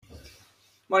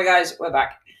Morning, guys. We're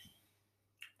back.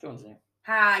 John's here.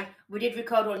 Hi. We did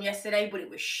record one yesterday, but it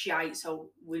was shite, so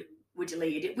we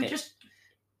deleted it. We just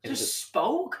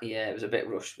spoke. Yeah, it was a bit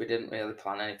rushed. We didn't really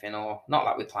plan anything, or not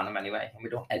like we plan them anyway, and we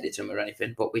don't edit them or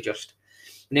anything. But we didn't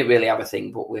really have a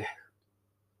thing. But we're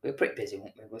pretty busy,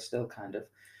 weren't we? We're still kind of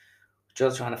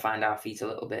just trying to find our feet a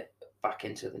little bit back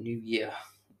into the new year.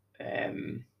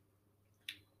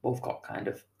 Both got kind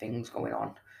of things going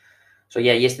on. So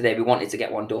yeah, yesterday we wanted to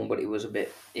get one done, but it was a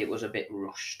bit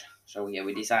rushed. So yeah,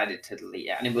 we decided to delete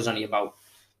it, and it was only about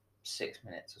 6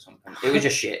 minutes or something. It was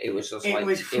just shit. It was just It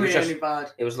was really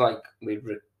bad. It was like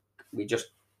we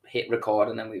just hit record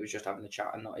and then we was just having a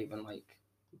chat and not even like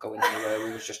going anywhere.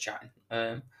 We was just chatting.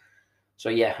 So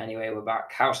yeah. Anyway, we're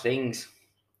back. How's things?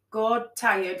 Good.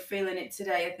 Tired. Feeling it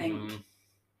today. I think.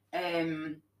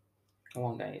 A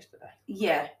long day yesterday.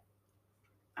 Yeah.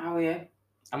 How are you?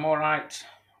 I'm all right.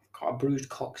 Got a bruised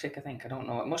coccyx, I think. I don't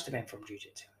know. It must have been from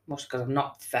jiu-jitsu. Must, because I've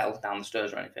not fell down the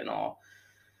stairs or anything, or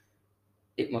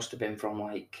it must have been from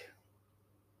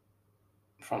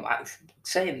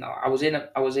saying that I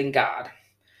was in guard,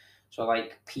 so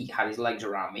like Pete had his legs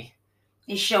around me.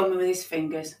 He showed me with his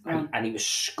fingers, and he was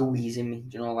squeezing me.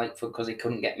 You know, like because he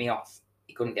couldn't get me off.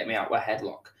 He couldn't get me out with a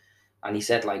headlock, and he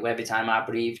said like every time I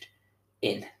breathed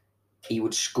in, he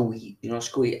would squeeze,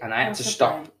 and I had to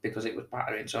stop because it was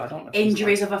battering. So I don't know.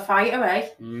 Injuries of a fighter, eh?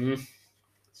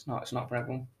 It's not for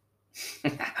everyone.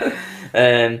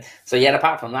 So yeah,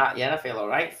 apart from that, yeah, I feel all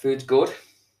right. Food's good.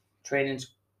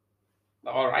 Training's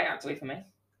all right, actually, for me.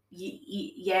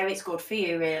 Yeah, it's good for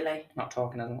you, really. Not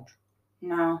talking as much.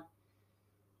 No.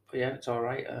 But yeah, it's all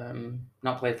right.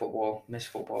 Not played football, missed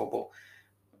football, but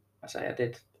I say I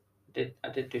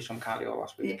did do some cardio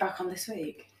last week. Is it back on this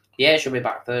week? Yeah, it should be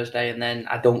back Thursday, and then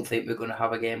I don't think we're going to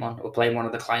have a game on. We're playing one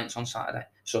of the clients on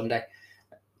Sunday,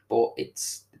 but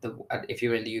if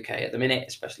you're in the UK at the minute,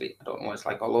 especially, I don't know what it's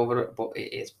like all over it, but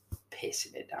it is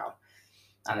pissing it down.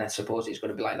 And I suppose it's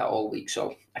going to be like that all week,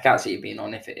 so I can't see it being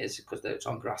on if it is, because it's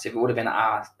on grass. If it would have been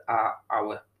at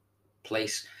our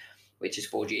place, which is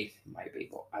 4G, it might be,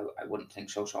 but I wouldn't think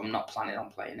so. So I'm not planning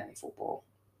on playing any football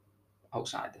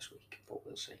outside this week, but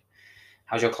we'll see.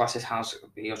 How's your classes? How's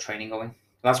your training going?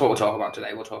 That's what we'll talk about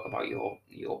today. We'll talk about your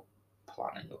plan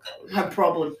and your calories. No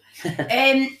problem.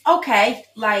 Okay,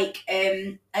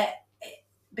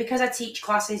 because I teach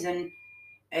classes and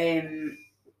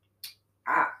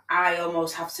I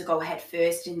almost have to go head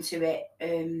first into it,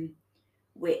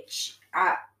 which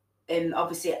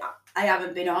obviously I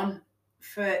haven't been on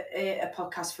for a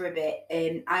podcast for a bit.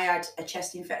 I had a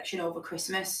chest infection over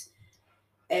Christmas,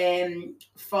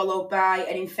 followed by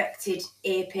an infected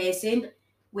ear piercing,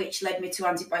 which led me to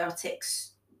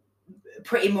antibiotics.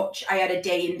 Pretty much, I had a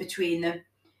day in between them,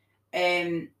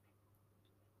 and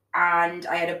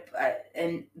I had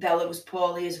and Bella was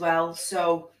poorly as well.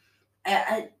 So,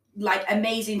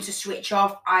 amazing to switch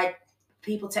off.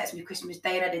 People text me Christmas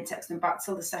Day, and I didn't text them back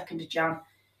till the 2nd of Jan.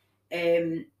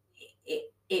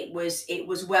 It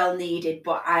was well needed,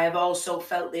 but I have also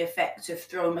felt the effect of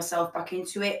throwing myself back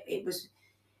into it. It was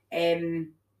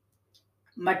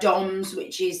my DOMS,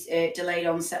 which is delayed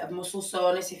onset of muscle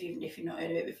soreness, if you've not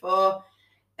heard of it before.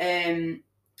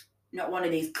 Not one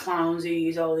of these clowns who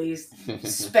use all these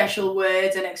special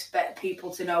words and expect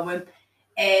people to know them.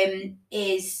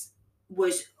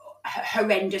 Was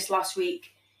horrendous last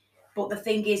week. But the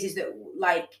thing is that,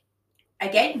 like,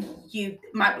 again, you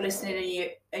might be listening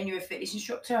and you're a fitness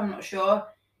instructor, I'm not sure.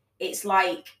 It's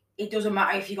like, it doesn't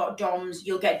matter if you got DOMs,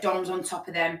 you'll get DOMs on top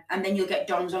of them, and then you'll get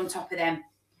DOMs on top of them.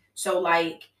 So,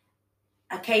 like,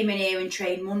 I came in here and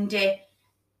trained Monday,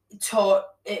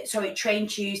 trained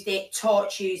Tuesday, taught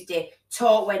Tuesday,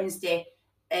 taught Wednesday,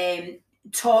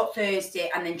 taught Thursday,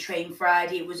 and then trained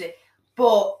Friday.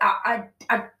 But I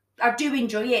do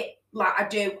enjoy it. Like, I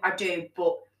do.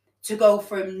 But to go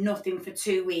from nothing for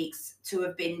 2 weeks to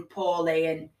have been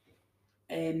poorly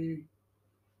and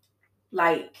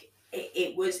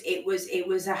it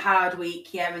was a hard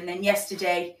week, yeah. And then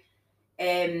yesterday,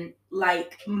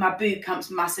 my boot camps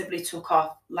massively took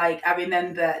off. Like, I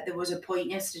remember there was a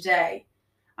point yesterday,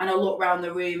 and I looked around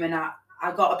the room and I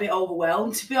got a bit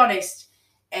overwhelmed, to be honest.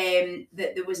 That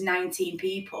there was 19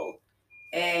 people,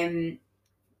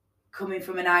 coming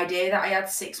from an idea that I had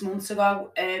 6 months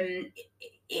ago.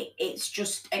 It's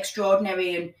just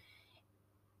extraordinary, and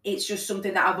it's just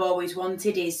something that I've always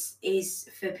wanted is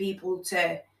for people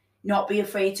to not be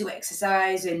afraid to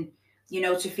exercise and,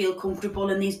 to feel comfortable.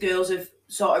 And these girls have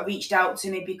sort of reached out to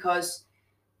me because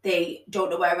they don't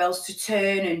know where else to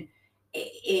turn, and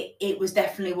it was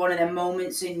definitely one of them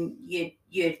moments. And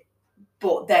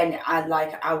but then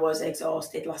I was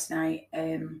exhausted last night,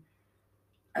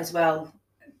 as well.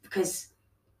 because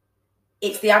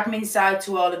it's the admin side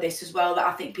to all of this as well that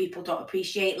I think people don't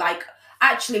appreciate. Like,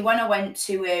 actually, when I went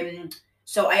to,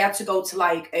 so I had to go to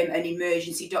like an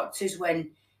emergency doctor's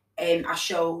when I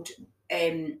showed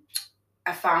a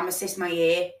pharmacist my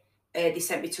ear. They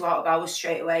sent me to out of hours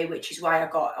straight away, which is why I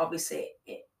got, obviously,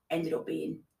 it ended up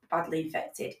being badly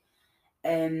infected.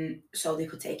 So they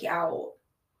could take it out.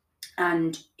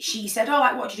 And she said, "Oh,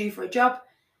 like, what do you do for a job?"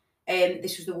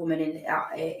 This was the woman in the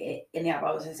out of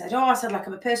hours, and said, "Oh," I said, "like,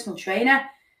 I'm a personal trainer."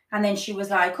 And then she was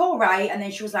like, "All right." And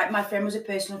then she was like, "My friend was a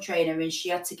personal trainer," and she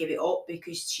had to give it up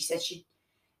because she said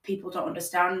people don't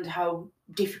understand how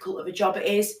difficult of a job it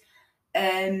is.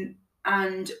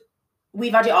 And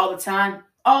we've had it all the time.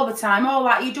 Oh,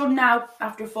 like, you're done now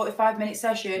after a 45-minute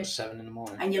session. It's 7 in the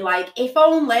morning. And you're like, if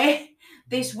only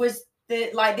this was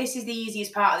this is the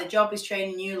easiest part of the job, is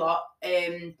training you lot.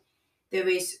 There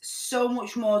is so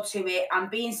much more to it, and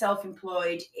being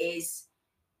self-employed is,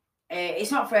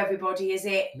 it's not for everybody, is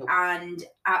it? Nope. And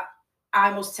I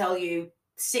must tell you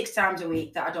 6 times a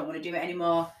week that I don't want to do it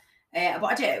anymore. But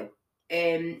I do.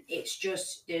 It's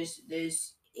just,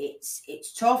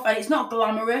 it's tough, and it's not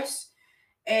glamorous.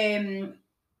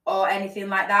 Or anything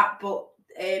like that, but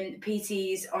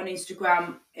PTs on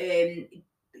Instagram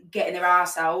getting their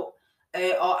arse out,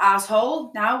 or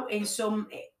arsehole now in some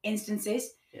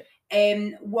instances,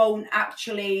 won't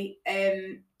actually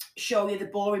show you the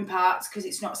boring parts because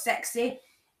it's not sexy,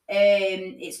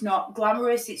 it's not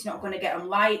glamorous, it's not going to get them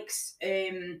likes.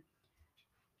 It's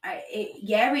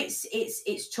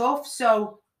tough.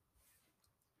 So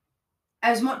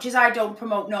as much as I don't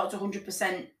promote not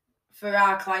 100% for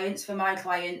our clients, for my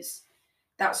clients,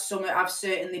 that's something I've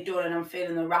certainly done, and I'm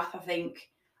feeling the wrath, I think,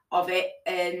 of it.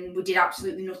 And we did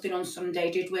absolutely nothing on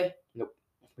Sunday, did we? Nope.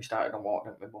 We started on walk,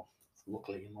 didn't we? But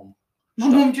luckily, your mum. My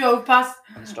mum drove past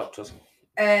and stopped us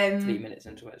 3 minutes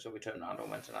into it, so we turned around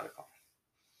and went and had a coffee.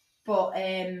 But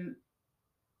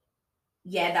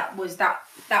yeah,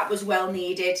 that was well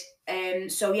needed.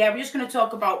 So yeah, we're just going to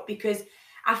talk about, because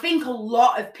I think a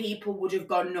lot of people would have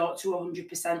gone 0 to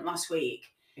 100% last week.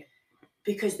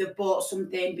 Because they've bought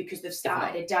something, because they've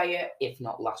started a diet. If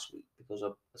not last week, because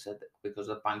of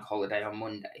the bank holiday on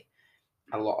Monday,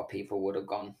 a lot of people would have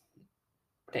gone.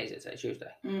 What day is it? It's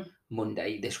Tuesday.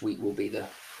 Monday. This week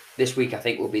I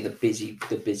think will be the busy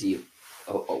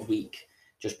week,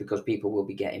 just because people will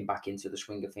be getting back into the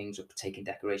swing of things, of taking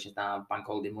decorations down. Bank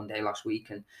holiday Monday last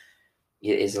week, and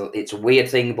it's a weird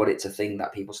thing, but it's a thing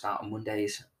that people start on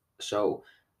Mondays. So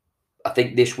I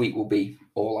think this week will be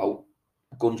all out,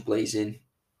 guns blazing,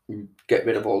 get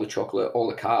rid of all the chocolate, all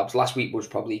the carbs. Last week was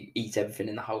probably eat everything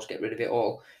in the house, get rid of it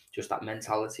all. Just that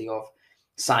mentality of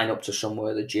sign up to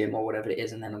somewhere, the gym or whatever it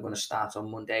is, and then I'm going to start on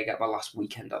Monday, get my last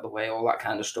weekend out of the way, all that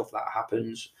kind of stuff that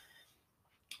happens.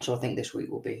 So I think this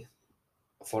week will be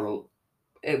for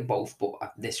both, but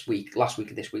last week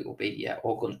and this week will be,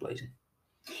 all guns blazing.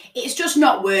 It's just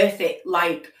not worth it,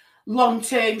 like long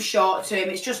term, short term,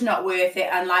 it's just not worth it.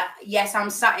 And like, yes, I'm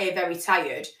sat here very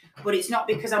tired, but it's not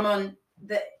because I'm on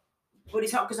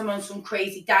some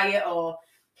crazy diet, or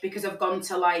because I've gone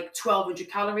to like 1,200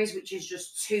 calories, which is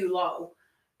just too low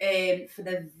for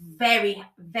the very,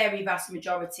 very vast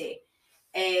majority.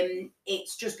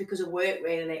 It's just because of work,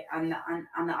 really, and that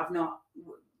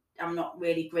I'm not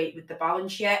really great with the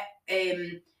balance yet.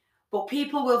 But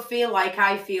people will feel like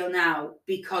I feel now,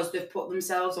 because they've put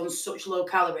themselves on such low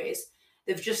calories.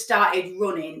 They've just started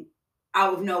running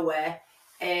out of nowhere,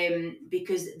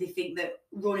 because they think that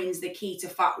running's the key to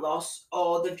fat loss,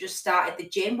 or they've just started the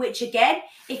gym, which, again,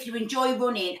 if you enjoy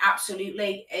running,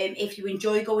 absolutely. If you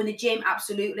enjoy going to the gym,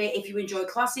 absolutely. If you enjoy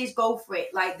classes, go for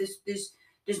it. Like,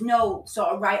 there's no sort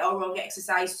of right or wrong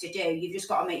exercise to do. You've just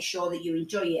got to make sure that you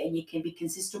enjoy it and you can be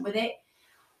consistent with it.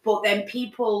 But then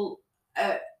people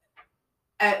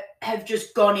have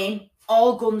just gone in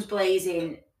all guns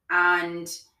blazing, and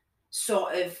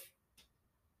sort of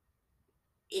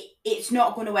it's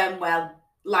not going to end well.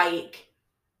 Like,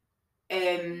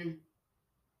 you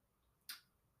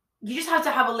just have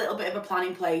to have a little bit of a plan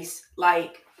in place.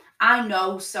 Like, I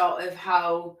know sort of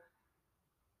how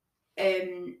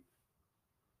tired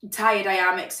I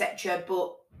am, etc.,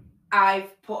 but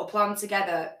I've put a plan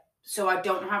together so I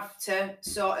don't have to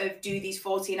sort of do these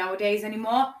 14-hour days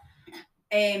anymore.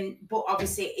 But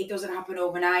obviously it doesn't happen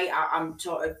overnight. I'm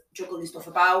sort of juggling stuff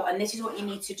about, and this is what you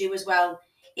need to do as well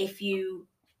if you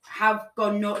have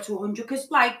gone 0 to 100, because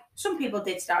like some people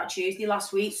did start Tuesday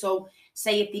last week. So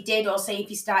say if they did, or say if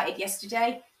you started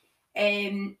yesterday,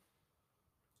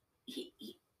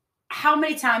 how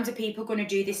many times are people going to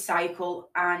do this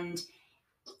cycle? And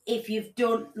if you've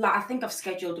done, like, I think I've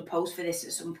scheduled a post for this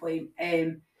at some point.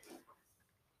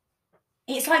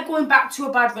 it's like going back to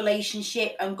a bad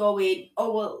relationship and going,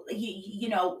 oh well, you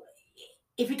know,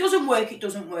 if it doesn't work, it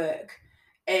doesn't work.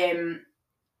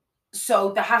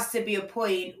 So there has to be a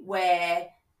point where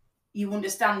you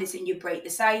understand this and you break the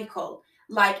cycle.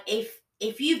 Like if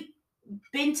you've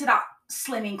been to that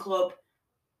slimming club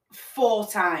 4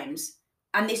 times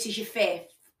and this is your 5th,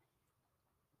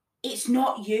 it's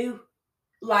not you.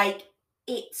 Like,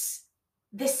 it's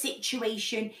the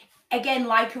situation. Again,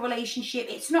 like a relationship,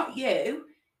 it's not you.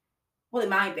 Well, it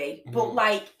might be, but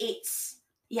like,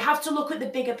 you have to look at the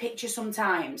bigger picture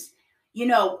sometimes. You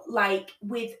know, like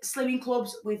with slimming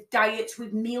clubs, with diets,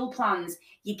 with meal plans,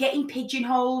 you're getting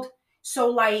pigeonholed.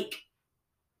 So like,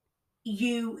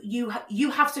 you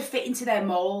have to fit into their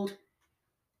mold.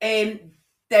 There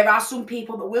are some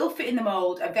people that will fit in the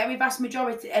mold. A very vast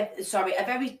majority, a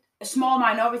very small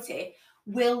minority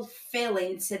will fill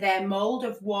into their mold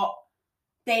of what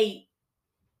they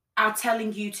are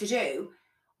telling you to do,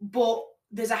 but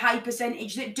there's a high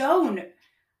percentage that don't.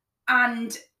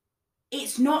 And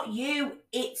it's not you,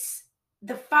 it's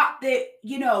the fact that,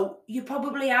 you know, you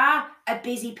probably are a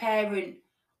busy parent,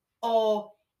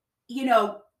 or, you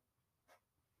know,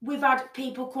 we've had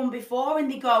people come before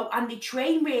and they go and they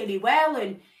train really well,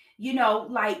 and you know,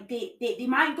 like they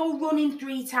might go running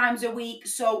 3 times a week.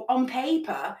 So on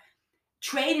paper,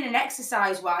 training and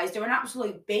exercise wise, they're an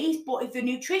absolute beast. But if the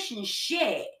nutrition's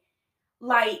shit,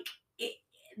 like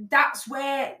that's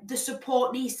where the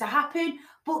support needs to happen.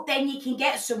 But then you can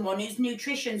get someone whose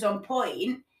nutrition's on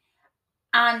point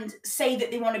and say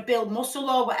that they want to build muscle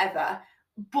or whatever,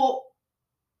 but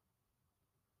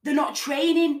they're not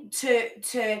training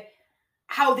to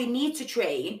how they need to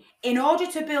train in order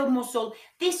to build muscle.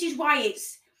 This is why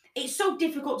it's so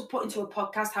difficult to put into a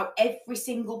podcast how every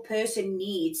single person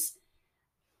needs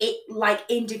it, like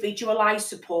individualized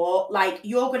support. Like,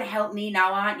 you're going to help me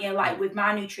now, aren't you? Like with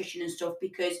my nutrition and stuff,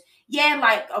 because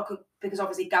because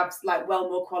obviously Gab's like well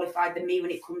more qualified than me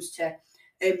when it comes to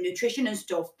nutrition and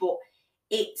stuff. But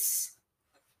you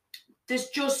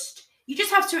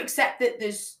just have to accept that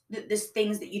there's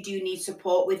things that you do need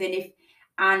support with,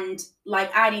 and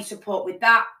like I need support with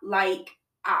that. Like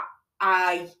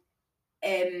I've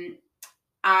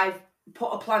put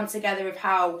a plan together of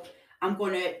how I'm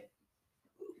going to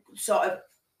sort of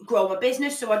grow my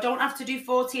business, so I don't have to do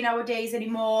 14-hour days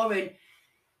anymore, and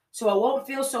so I won't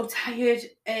feel so tired,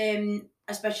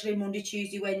 especially Monday,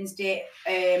 Tuesday, Wednesday,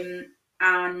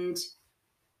 and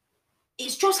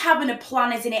it's just having a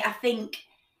plan, isn't it? I think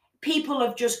people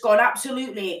have just gone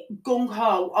absolutely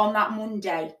gung-ho on that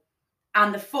Monday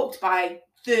and they're fucked by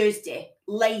Thursday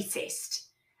latest,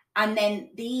 and then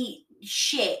they eat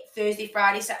shit Thursday,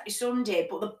 Friday, Saturday, Sunday,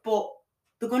 but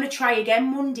they're going to try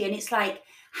again Monday, and it's like,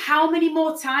 how many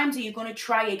more times are you going to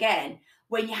try again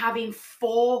when you're having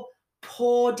 4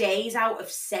 poor days out of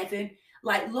 7?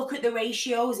 Like, look at the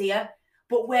ratios here.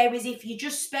 But whereas if you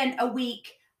just spent a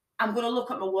week, I'm going to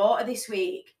look at my water this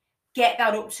week, get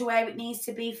that up to where it needs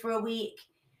to be for a week.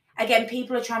 Again,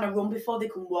 people are trying to run before they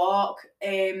can walk.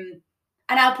 And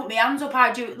I'll put my hands up.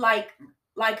 I do like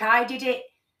I did it.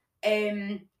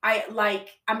 I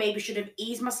maybe should have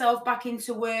eased myself back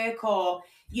into work, or,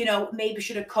 you know, maybe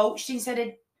should have coached instead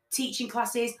of teaching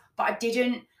classes, but I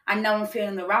didn't. And now I'm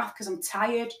feeling the wrath because I'm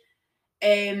tired.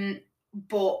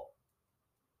 But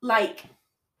like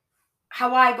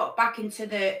how I got back into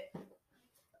the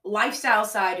lifestyle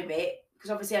side of it, because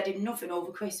obviously I did nothing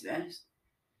over Christmas.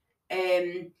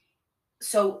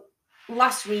 So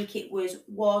last week it was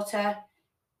water,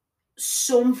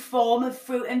 some form of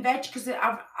fruit and veg, because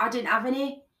I didn't have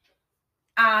any,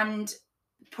 and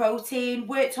protein.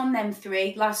 Worked on them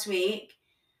 3 last week.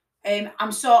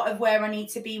 I'm sort of where I need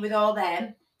to be with all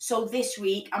them. So this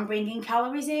week I'm bringing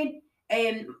calories in.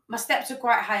 My steps are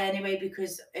quite high anyway,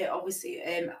 because obviously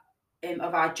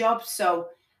of our jobs. So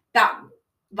that,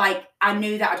 like, I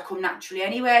knew that would come naturally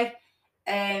anyway.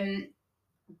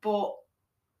 But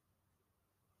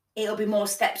it'll be more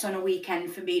steps on a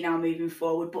weekend for me now moving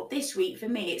forward. But this week for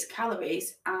me, it's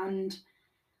calories and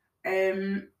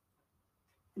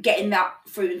getting that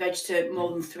fruit and veg to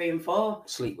more than 3 and 4.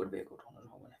 Sleep would be a good one as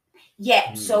well, wouldn't it?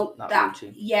 Yeah, so that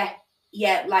routine.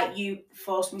 yeah, like you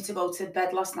forced me to go to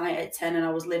bed last night at 10 and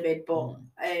I was livid, but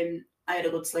I had a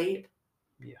good sleep.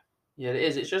 Yeah, it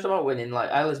is. It's just about winning. Like,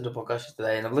 I listened to a podcast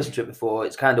yesterday and I've listened to it before.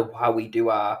 It's kind of how we do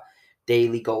our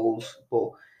daily goals,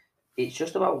 but it's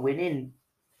just about winning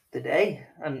the day,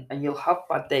 and you'll have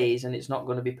bad days and it's not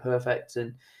going to be perfect.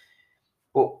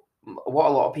 But what a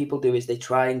lot of people do is they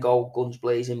try and go guns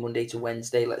blazing Monday to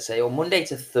Wednesday, let's say, or Monday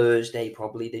to Thursday,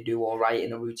 probably they do all right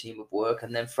in a routine with work,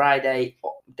 and then Friday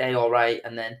day all right,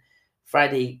 and then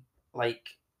Friday, like,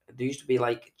 there used to be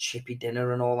like chippy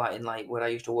dinner and all that in like where I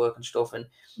used to work and stuff, and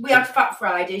we had Fat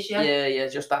Fridays, yeah,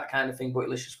 just that kind of thing, but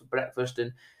delicious for breakfast.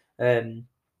 And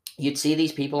you'd see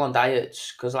these people on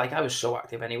diets because like I was so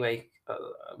active anyway. I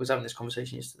was having this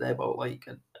conversation yesterday about like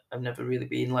I've never really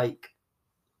been like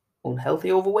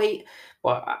unhealthy overweight,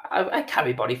 but I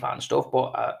carry body fat and stuff,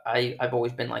 but I've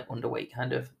always been like underweight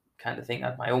kind of thing. I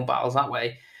had my own battles that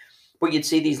way. But you'd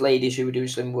see these ladies who were doing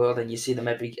Slim World, and you see them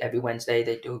every Wednesday.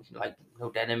 They do like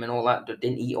no denim and all that. They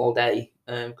didn't eat all day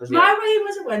because my weigh-in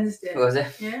was a Wednesday. Was it?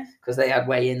 Yeah. Because they had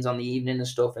weigh-ins on the evening and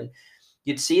stuff, and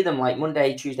you'd see them like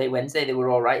Monday, Tuesday, Wednesday. They were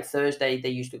all right. Thursday they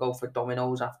used to go for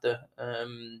Domino's after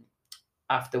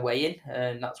weigh-in,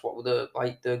 and that's what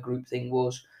the group thing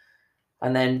was.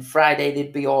 And then Friday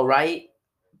they'd be all right.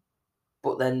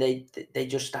 But then they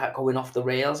just start going off the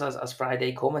rails as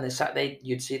Friday come, and then Saturday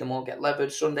you'd see them all get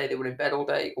levered. Sunday they were in bed all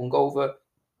day, hungover.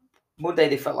 Monday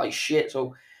they felt like shit,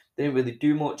 so they didn't really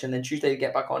do much. And then Tuesday they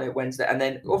get back on it. Wednesday, and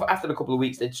then after a couple of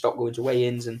weeks they'd stop going to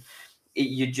weigh-ins, and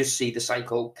you'd just see the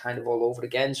cycle kind of all over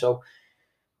again. So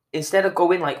instead of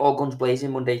going like all guns blazing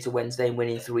Monday to Wednesday and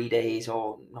winning 3 days,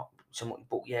 or not so much,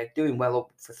 but yeah, doing well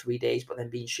up for 3 days, but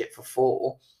then being shit for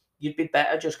 4, you'd be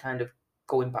better just kind of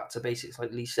going back to basics,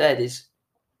 like Lee said.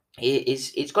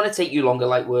 It's going to take you longer.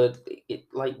 Like for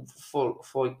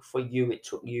you, it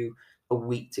took you a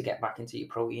week to get back into your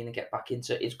protein and get back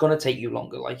into. It's going to take you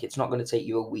longer. Like it's not going to take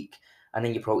you a week, and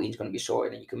then your protein's going to be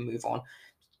sorted and you can move on.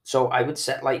 So I would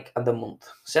set like the month.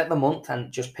 Set the month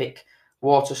and just pick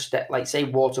water like say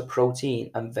water, protein,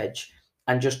 and veg,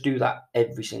 and just do that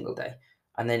every single day.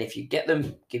 And then if you get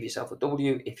them, give yourself a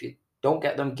W. If you don't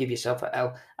get them, give yourself an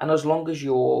L. And as long as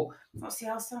you're what's the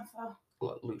L stand for?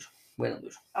 Lose. Win and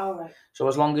lose. Oh, right. So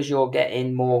as long as you're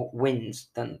getting more wins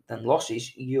than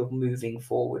losses, you're moving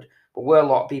forward. But what a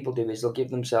lot of people do is they'll give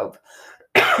themselves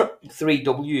 3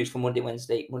 W's for Monday,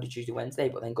 Tuesday, Wednesday,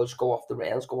 but then just go off the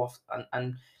rails, go off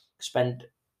and spend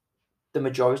the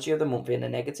majority of the month in a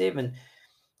negative. And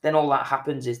then all that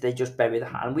happens is they just bury the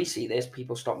hat. And we see this,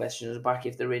 people stop messaging us back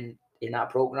if they're in our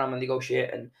program and they go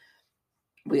shit. And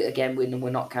we're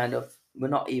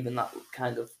not even that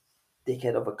kind of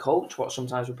dickhead of a coach, what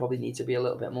sometimes we probably need to be a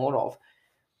little bit more of.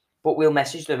 But we'll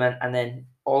message them and then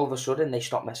all of a sudden they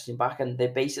stop messaging back, and they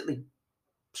basically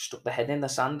stuck their head in the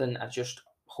sand and are just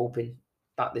hoping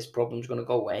that this problem's going to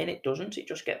go away, and it doesn't. It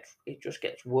just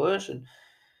gets worse. And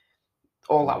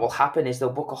all that will happen is they'll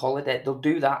book a holiday. They'll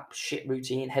do that shit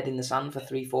routine, head in the sand for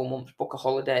 3-4 months, book a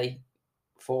holiday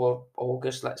for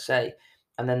August, let's say,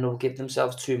 and then they'll give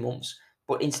themselves 2 months.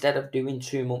 But instead of doing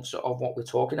 2 months of what we're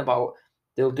talking about,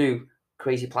 they'll do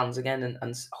crazy plans again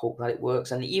and hope that it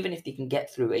works. And even if they can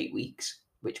get through 8 weeks,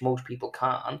 which most people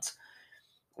can't,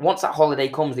 once that holiday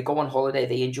comes, they go on holiday,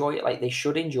 they enjoy it like they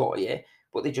should enjoy it,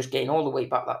 but they just gain all the weight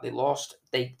back that they lost.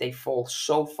 They fall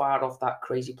so far off that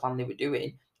crazy plan they were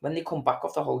doing. When they come back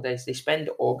off the holidays, they spend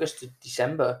August to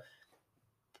December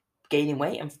gaining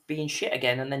weight and being shit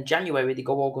again. And then January, they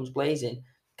go all guns blazing,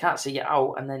 can't see it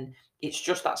out. And then it's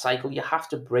just that cycle. You have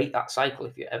to break that cycle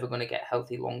if you're ever going to get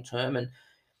healthy long term. And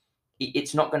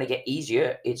it's not going to get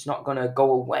easier. It's not going to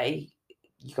go away.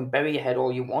 You can bury your head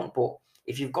all you want, but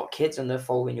if you've got kids and they're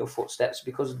following your footsteps,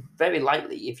 because very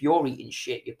likely if you're eating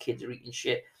shit, your kids are eating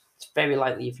shit. It's very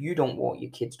likely if you don't walk,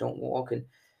 your kids don't walk. And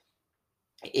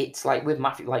it's like with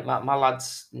Matthew, like my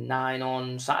lad's 9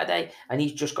 on Saturday, and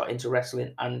he's just got into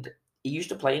wrestling, and he used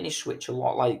to play in his Switch a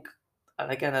lot. Like,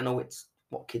 and again, I know it's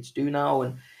what kids do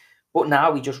now, but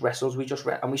now he just wrestles.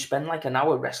 And we spend like an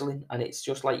hour wrestling, and it's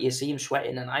just like you see him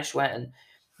sweating, and I sweat, and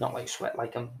not like sweat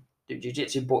like I'm doing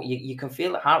jiu-jitsu, but you can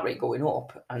feel the heart rate going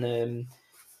up, and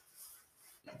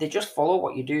they just follow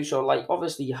what you do. So like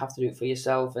obviously you have to do it for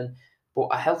yourself, but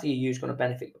a healthier you is going to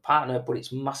benefit your partner, but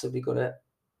it's massively going to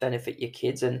benefit your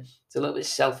kids. And it's a little bit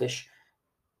selfish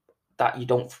that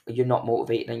you're not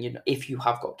motivated, and if you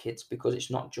have got kids, because it's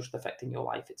not just affecting your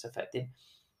life, it's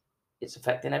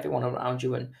affecting everyone around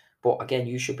you. But again,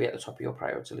 you should be at the top of your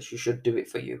priority list. You should do it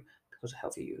for you, because a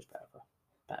healthy you is better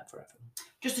for everyone.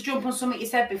 Just to jump on something you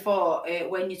said before,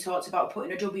 when you talked about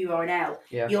putting a W or an L,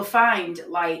 yeah. You'll find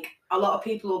like a lot of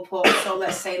people will put, so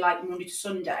let's say like Monday to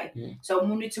Sunday, so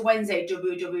Monday to Wednesday,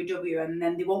 WWW, and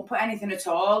then they won't put anything at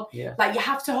all. Yeah. Like you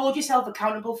have to hold yourself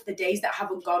accountable for the days that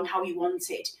haven't gone how you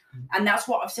wanted. And that's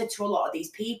what I've said to a lot of these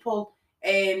people.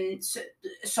 A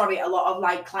lot of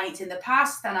like clients in the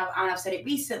past, and I've said it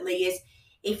recently, is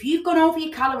if you've gone over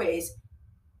your calories,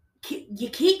 you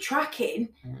keep tracking,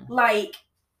 like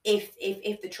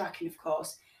if the tracking, of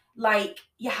course, like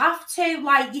you have to,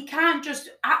 like you can't just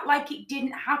act like it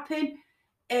didn't happen,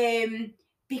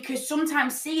 because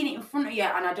sometimes seeing it in front of you,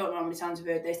 and I don't know how many times I've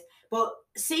heard this, But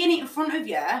seeing it in front of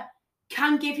you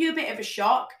can give you a bit of a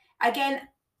shock. Again,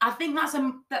 I think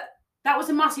that was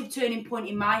a massive turning point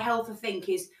in my health, I think,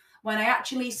 is when I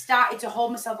actually started to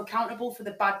hold myself accountable for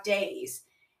the bad days.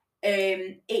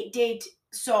 It did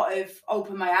sort of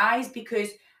open my eyes, because,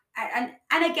 and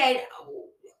again,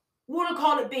 would I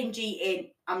call it binge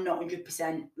eating? I'm not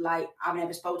 100%. Like, I've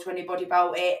never spoke to anybody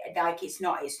about it. Like, it's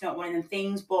not one of them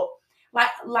things. But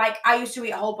like I used to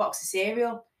eat a whole box of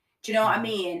cereal. Do you know what I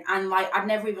mean? And like, I'd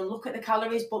never even look at the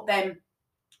calories. But then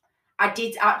I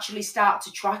did actually start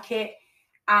to track it,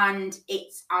 and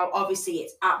it's obviously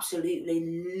it's absolutely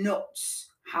nuts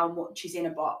how much is in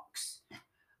a box.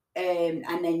 And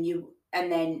then you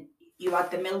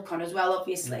add the milk on as well,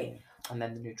 obviously. And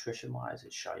then the nutrition wise,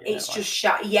 it's shy. It's just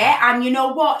shy, yeah. And you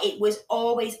know what? It was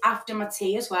always after my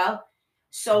tea as well.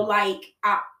 So like,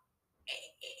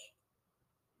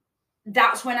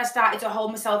 that's when I started to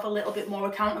hold myself a little bit more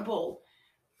accountable,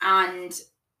 and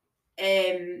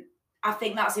I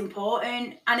think that's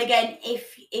important. And again,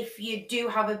 if you do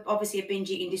have obviously a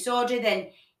binge eating disorder, then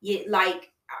you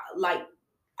like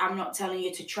I'm not telling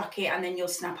you to track it and then you'll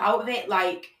snap out of it.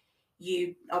 Like,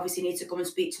 you obviously need to go and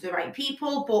speak to the right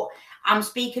people. But I'm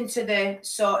speaking to the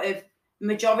sort of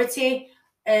majority.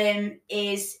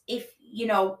 Is, if you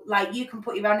know, like, you can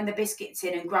put your hand in the biscuit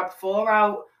tin and grab 4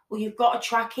 out. Well, you've got to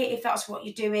track it if that's what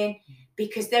you're doing,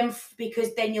 because then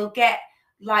you'll get,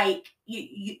 like,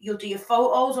 you'll do your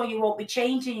photos, or you won't be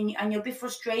changing, and you'll be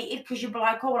frustrated because you'll be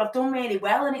like, oh, well, I've done really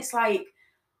well. And it's like,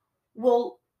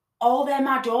 well, all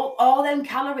them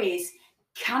calories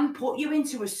can put you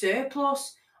into a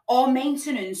surplus or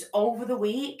maintenance over the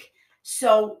week.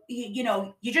 So you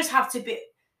know, you just have to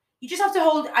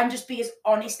hold and just be as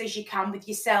honest as you can with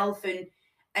yourself,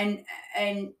 and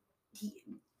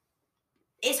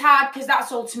it's hard because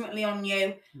that's ultimately on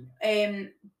you.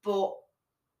 But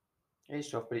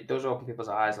it's tough, but it does open people's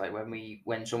eyes. Like,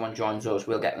 when someone joins us,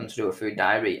 we'll get them to do a food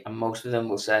diary, and most of them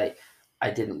will say,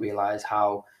 I didn't realize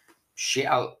how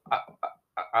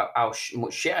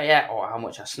much shit I ate, or how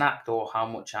much I snacked, or how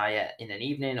much I ate in an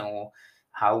evening, or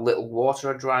how little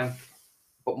water I drank.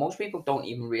 But most people don't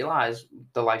even realize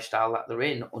the lifestyle that they're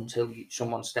in until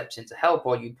someone steps in to help,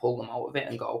 or you pull them out of it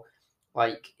and go,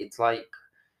 like, it's like,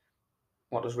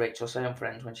 what does Rachel say on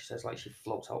Friends when she says, like, she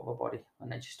floats out of her body,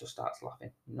 and then she just starts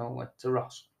laughing, to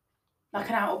Ross. Like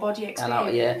an out of body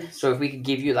experience. Yeah. So if we could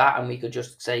give you that, and we could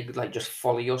just say, like, just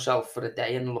follow yourself for a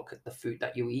day and look at the food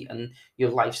that you eat and your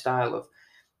lifestyle of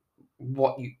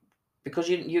what you, because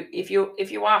if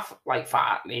you are like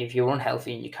fat, if you're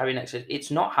unhealthy and you're carrying excess,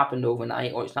 it's not happened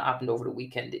overnight, or it's not happened over the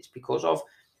weekend. It's because of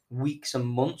weeks and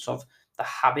months of the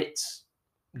habits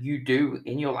you do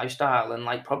in your lifestyle, and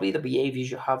like probably the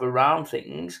behaviors you have around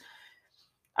things.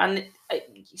 And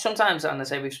sometimes, and I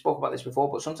say we've spoke about this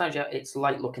before, but sometimes it's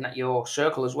like looking at your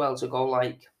circle as well, to go,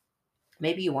 like,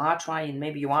 maybe you are trying,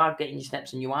 maybe you are getting your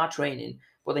steps and you are training,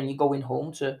 but then you're going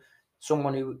home to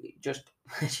someone who just,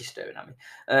 she's staring at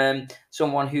me,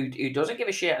 someone who doesn't give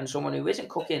a shit, and someone who isn't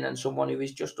cooking, and someone who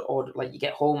is just ordered, like, you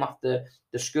get home after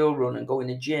the school run and go in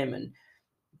the gym and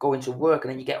go into work,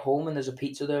 and then you get home and there's a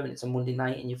pizza there, and it's a Monday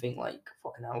night, and you think, like,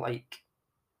 fucking hell, like,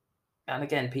 and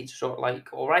again, pizza sort of like,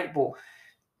 all right, but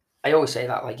I always say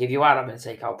that, like, if you are having a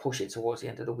takeout, push it towards the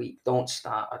end of the week. Don't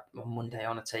start on Monday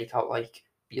on a takeout. Like,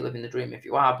 you're living the dream if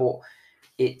you are, but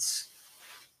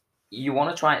you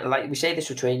want to try, like we say this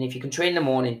for training, if you can train in the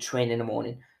morning, train in the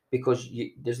morning, because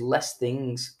there's less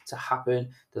things to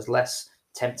happen, there's less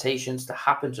temptations to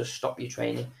happen to stop you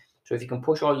training. So if you can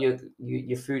push all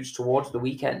your foods towards the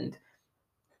weekend,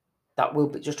 that will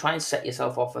just try and set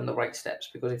yourself off on the right steps.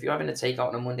 Because if you're having a takeout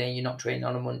on a Monday and you're not training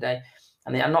on a Monday,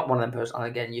 and I'm not one of them person, and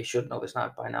again, you should know this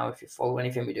now by now if you follow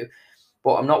anything we do,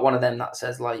 but I'm not one of them that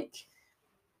says, like,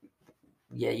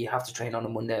 yeah, you have to train on a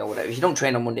Monday or whatever. If you don't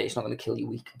train on Monday, it's not going to kill your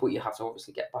week, but you have to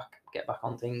obviously get back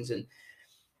on things. And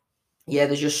yeah,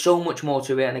 there's just so much more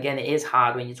to it. And again, it is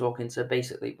hard when you're talking to,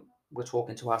 basically, we're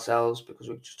talking to ourselves because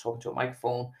we're just talking to a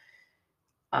microphone,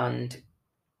 and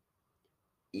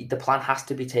the plan has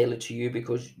to be tailored to you,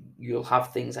 because you'll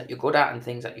have things that you're good at and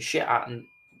things that you're shit at, and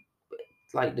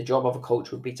like, the job of a coach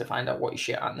would be to find out what you're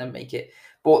shit at and then make it.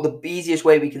 But the easiest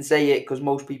way we can say it, because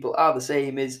most people are the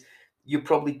same, is you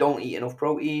probably don't eat enough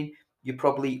protein. You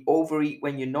probably overeat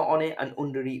when you're not on it and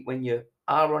undereat when you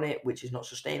are on it, which is not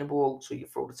sustainable. So you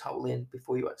throw the towel in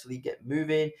before you actually get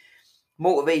moving.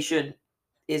 Motivation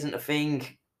isn't a thing.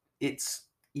 It's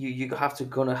gonna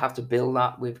have to build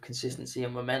that with consistency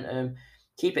and momentum.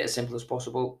 Keep it as simple as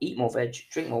possible. Eat more veg,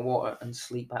 drink more water, and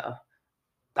sleep better.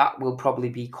 That will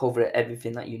probably cover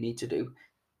everything that you need to do.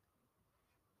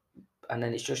 And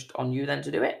then it's just on you then to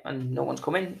do it, and no one's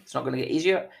coming. It's not going to get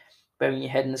easier. burying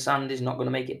your head in the sand is not going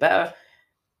to make it better.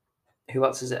 Who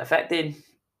else is it affecting?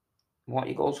 What are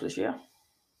your goals for this year?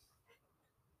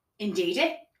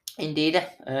 Indeed.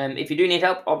 If you do need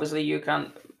help, obviously you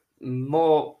can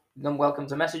more than welcome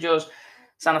to message us.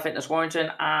 Santa Fitness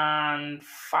Warrington and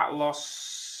Fat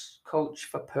Loss Coach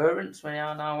for Parents. We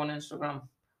are now on Instagram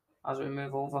as we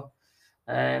move over.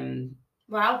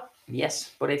 Wow.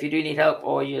 Yes, but if you do need help,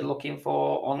 or you're looking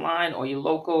for online, or you're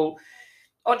local,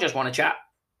 or just want to chat,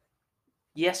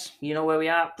 yes, you know where we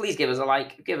are. Please give us a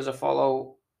like, give us a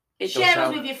follow. Share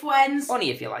us with your friends. Only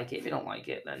if you like it. If you don't like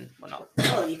it, then we're not.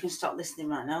 Well, you can stop listening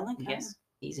right now, then. Yes,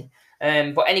 easy.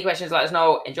 But any questions, let us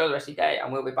know. Enjoy the rest of your day,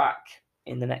 and we'll be back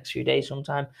in the next few days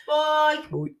sometime. Bye.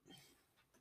 Bye.